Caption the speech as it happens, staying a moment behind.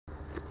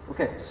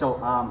Okay, so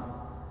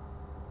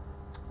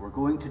we're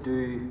going to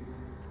do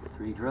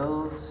 3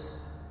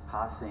 drills,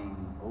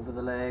 passing over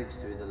the legs,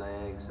 through the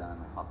legs, and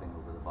hopping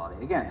over the body.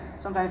 Again,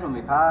 sometimes when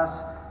we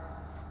pass,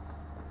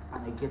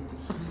 and I get to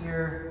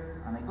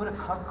here, and I go to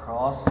cut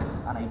across,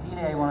 and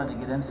ideally I wanted to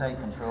get inside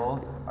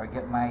control, or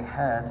get my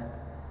head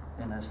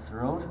in his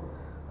throat,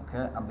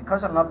 okay? And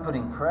because I'm not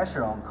putting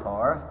pressure on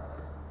Carl,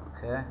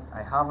 okay,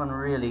 I haven't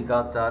really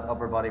got that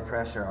upper body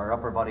pressure or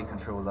upper body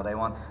control that I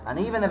want. And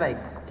even if I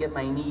get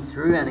my knee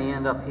through and I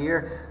end up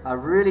here,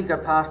 I've really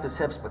got past his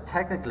hips, but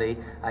technically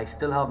I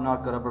still have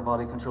not got upper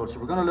body control.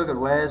 So we're going to look at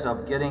ways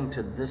of getting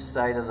to this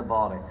side of the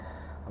body,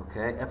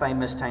 okay, if I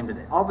mistimed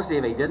it. Obviously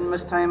if I didn't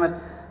mistime it,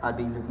 I'd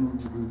be looking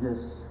to do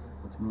this,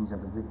 which means I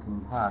have a good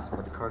clean pass,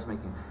 but the car's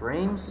making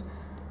frames,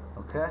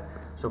 okay.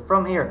 So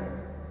from here,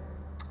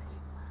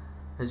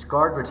 his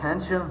guard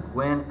retention,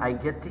 when I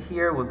get to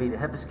here, will be to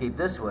hip escape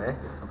this way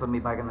and put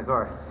me back in the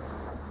guard,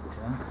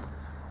 okay?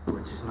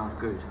 Which is not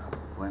good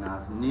when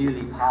I've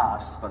nearly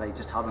passed, but I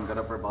just haven't got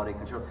upper body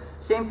control.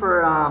 Same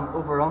for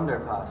over-under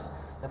pass.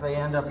 If I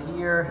end up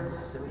here, let's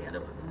just say we end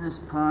up in this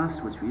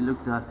pass, which we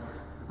looked at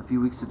a few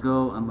weeks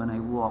ago, and when I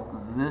walk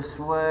this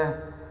way,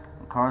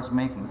 the car's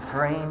making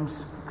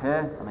frames,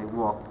 okay? And I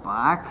walk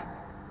back,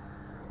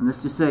 and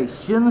let's just say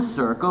shin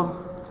circle,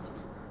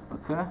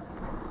 okay?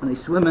 And I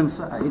swim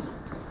inside,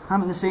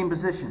 I'm in the same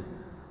position,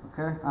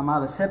 okay? I'm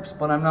at his hips,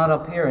 but I'm not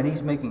up here, and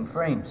he's making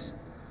frames.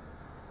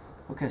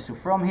 Okay, so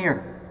from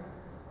here,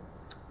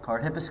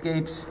 card hip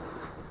escapes.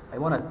 I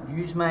want to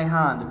use my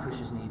hand to push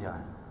his knee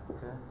down,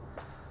 okay?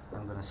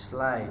 I'm going to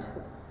slide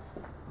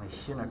my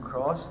shin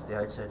across the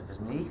outside of his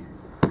knee,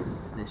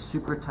 stay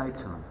super tight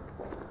to him,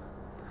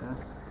 okay?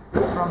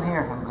 From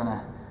here, I'm going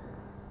to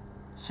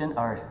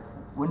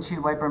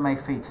windshield wiper my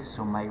feet,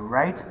 so my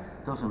right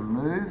doesn't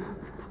move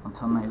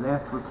until my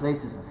left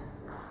replaces it.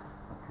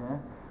 Okay.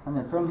 And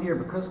then from here,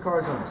 because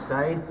car's on the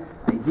side,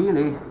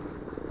 ideally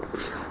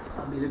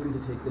I'll be looking to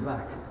take the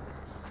back,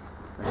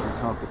 like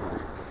I talked about.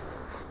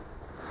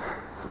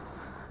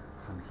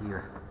 From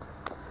here.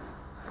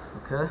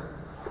 Okay.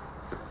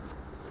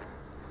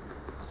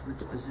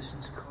 Switch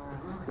positions, car.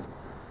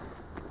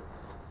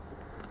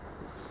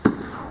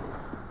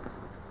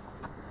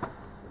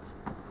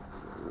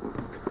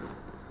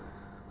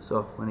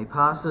 So when he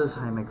passes,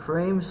 I make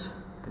frames.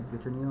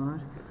 Get your knee on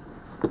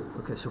it.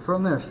 Okay, so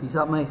from there, he's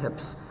at my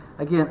hips.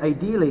 Again,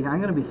 ideally,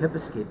 I'm going to be hip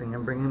escaping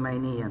and bringing my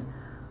knee in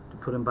to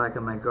put him back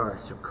in my guard.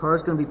 So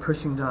car's going to be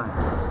pushing down.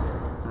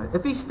 Now,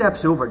 if he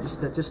steps over,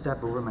 just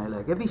step over my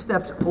leg. If he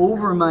steps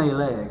over my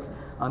leg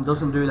and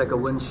doesn't do like a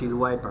windshield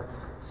wiper,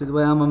 see the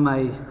way I'm on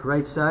my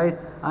right side?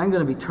 I'm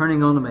going to be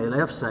turning onto my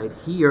left side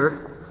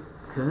here,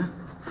 okay?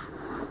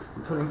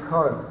 I'm putting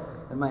Carl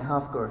in my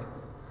half guard,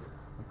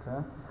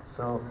 okay?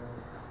 So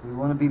we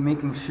want to be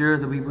making sure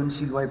that we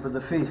windshield wiper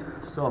the feet.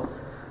 So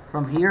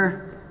from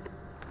here,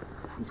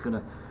 he's going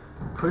to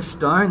push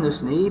down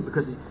this knee,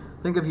 because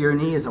think of your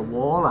knee as a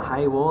wall, a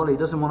high wall. He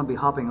doesn't want to be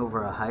hopping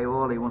over a high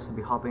wall, he wants to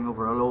be hopping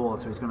over a low wall.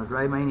 So he's going to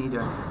drive my knee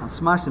down and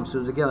smash them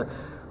so together.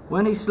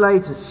 When he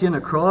slides his shin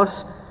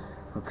across,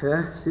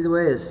 okay, see the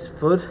way his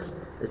foot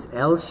is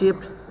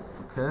L-shaped,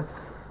 okay,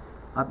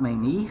 at my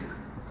knee,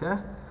 okay,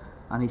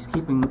 and he's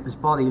keeping his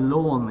body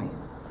low on me.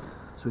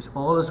 So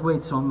all his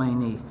weight's on my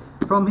knee.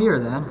 From here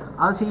then,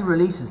 as he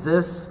releases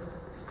this,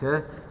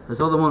 okay, this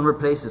other one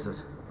replaces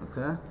it,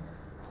 okay?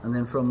 And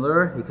then from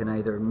there, he can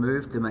either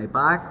move to my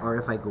back, or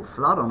if I go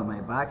flat onto my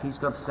back, he's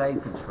got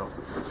side control.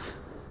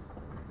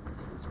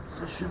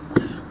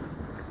 Positions.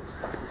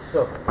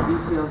 So,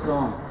 details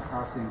on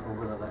passing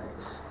over the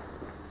legs.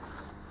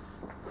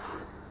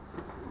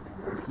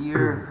 And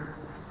here,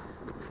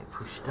 I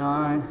push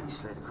down, I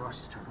slide across,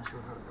 just turn my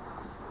shoulder.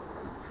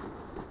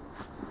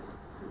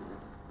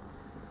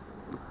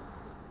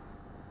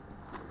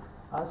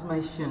 As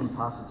my shin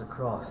passes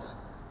across,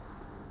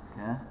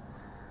 okay,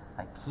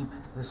 I keep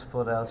this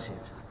foot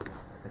L-shaped,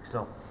 like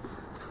so.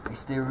 I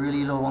stay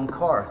really low on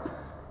car,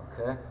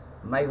 okay.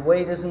 My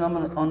weight isn't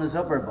on his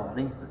upper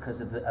body,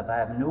 because if I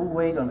have no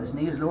weight on his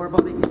knee, his lower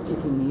body is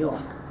kicking me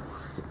off.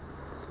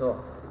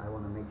 So I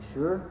want to make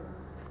sure,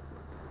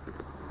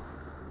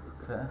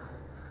 okay,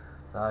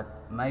 that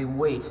my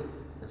weight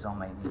is on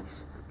my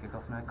knees. Kick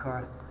off now,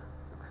 car,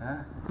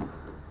 okay.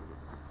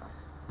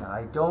 Now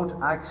I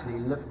don't actually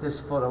lift this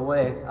foot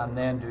away and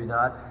then do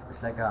that.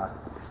 It's like a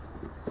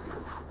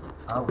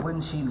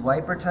windshield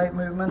wiper type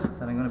movement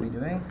that I'm going to be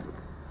doing.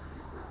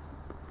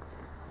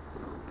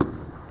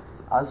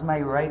 As my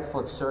right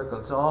foot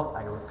circles off,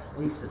 I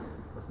replace it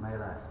with my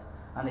left.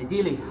 And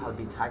ideally, I'll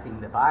be tacking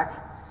the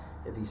back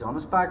if he's on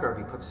his back, or if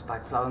he puts his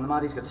back flat on the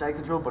mat, he's got side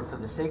control. But for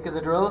the sake of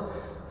the drill,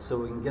 so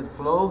we can get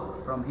flow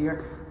from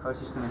here,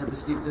 Carl's just going to hip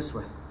escape this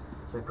way.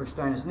 So I push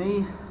down his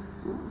knee,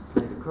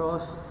 slide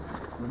across,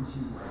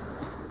 windshield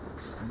wiper,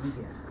 and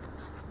again.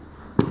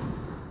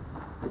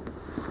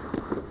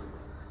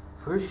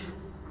 Push,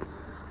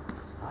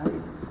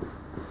 slide.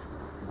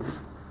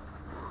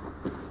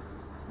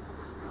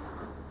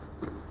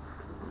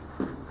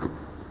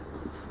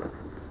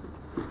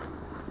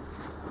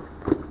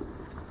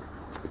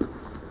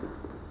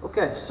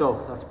 Okay,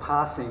 so that's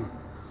passing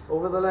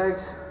over the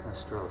legs.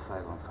 Let's drill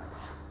 5 on 5.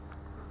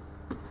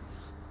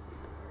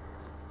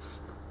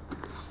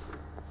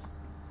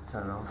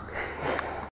 Turn it off.